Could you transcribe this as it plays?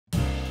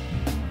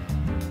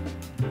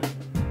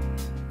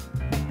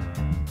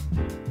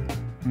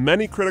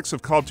Many critics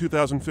have called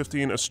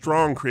 2015 a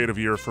strong creative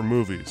year for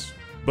movies.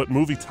 But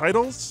movie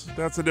titles?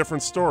 That's a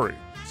different story.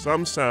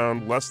 Some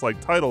sound less like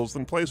titles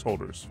than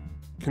placeholders.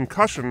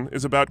 Concussion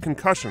is about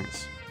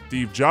concussions.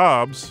 Steve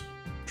Jobs,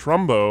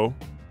 Trumbo,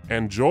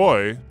 and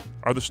Joy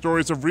are the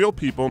stories of real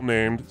people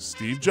named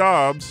Steve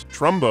Jobs,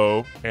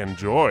 Trumbo, and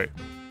Joy.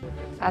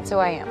 That's who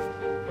I am.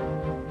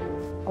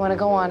 I want to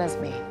go on as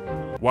me.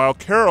 While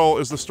Carol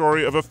is the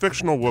story of a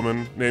fictional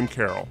woman named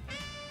Carol.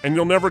 And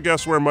you'll never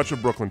guess where much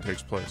of Brooklyn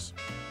takes place.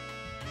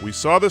 We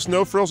saw this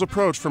no-frills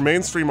approach for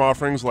mainstream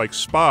offerings like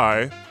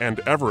Spy and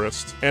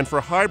Everest, and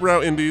for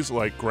highbrow indies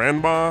like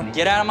Grandma,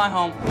 Get out of my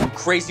home, you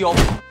crazy old...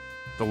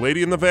 The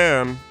Lady in the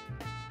Van,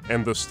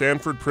 and The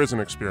Stanford Prison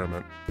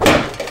Experiment.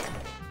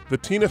 The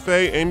Tina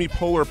Fey, Amy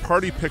Poehler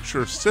party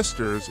picture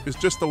Sisters is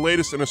just the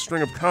latest in a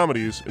string of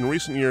comedies in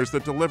recent years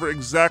that deliver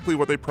exactly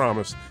what they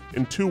promise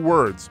in 2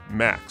 words,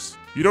 max.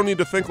 You don't need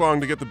to think long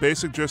to get the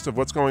basic gist of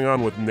what's going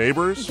on with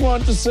Neighbors. Just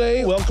want to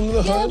say, welcome to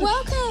the hood.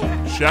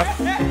 Welcome. Chef.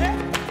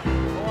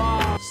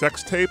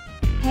 Sex Tape.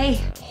 Hey.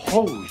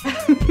 Holy.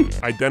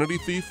 Identity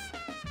Thief.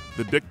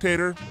 The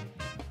Dictator.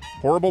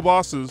 Horrible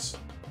Bosses.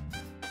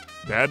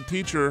 Bad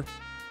Teacher.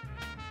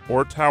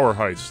 Or Tower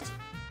Heist.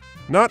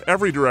 Not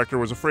every director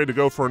was afraid to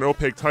go for an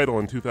opaque title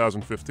in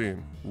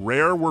 2015.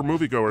 Rare were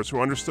moviegoers who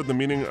understood the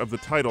meaning of the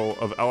title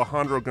of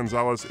Alejandro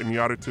González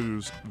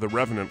Iñárritu's The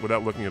Revenant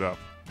without looking it up.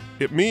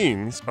 It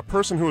means a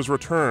person who has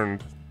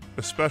returned,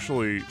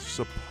 especially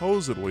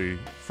supposedly,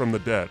 from the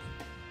dead.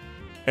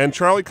 And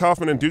Charlie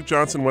Kaufman and Duke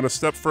Johnson went a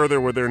step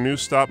further with their new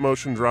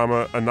stop-motion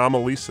drama,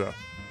 Anomalisa.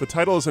 The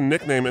title is a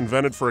nickname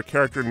invented for a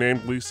character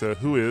named Lisa,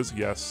 who is,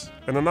 yes,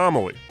 an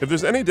anomaly. If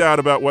there's any doubt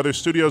about whether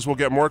studios will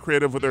get more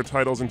creative with their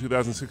titles in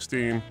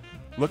 2016,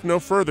 look no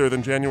further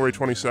than January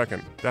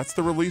 22nd. That's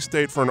the release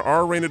date for an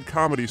R-rated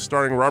comedy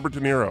starring Robert De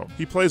Niro.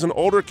 He plays an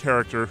older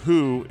character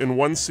who, in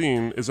one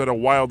scene, is at a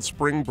wild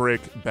spring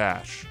break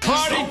bash.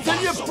 Party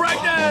till you're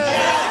pregnant!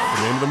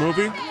 The name of the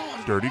movie?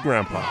 Dirty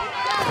Grandpa.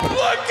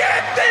 Look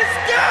at this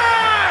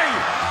guy!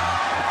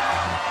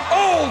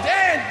 Old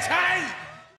and tight!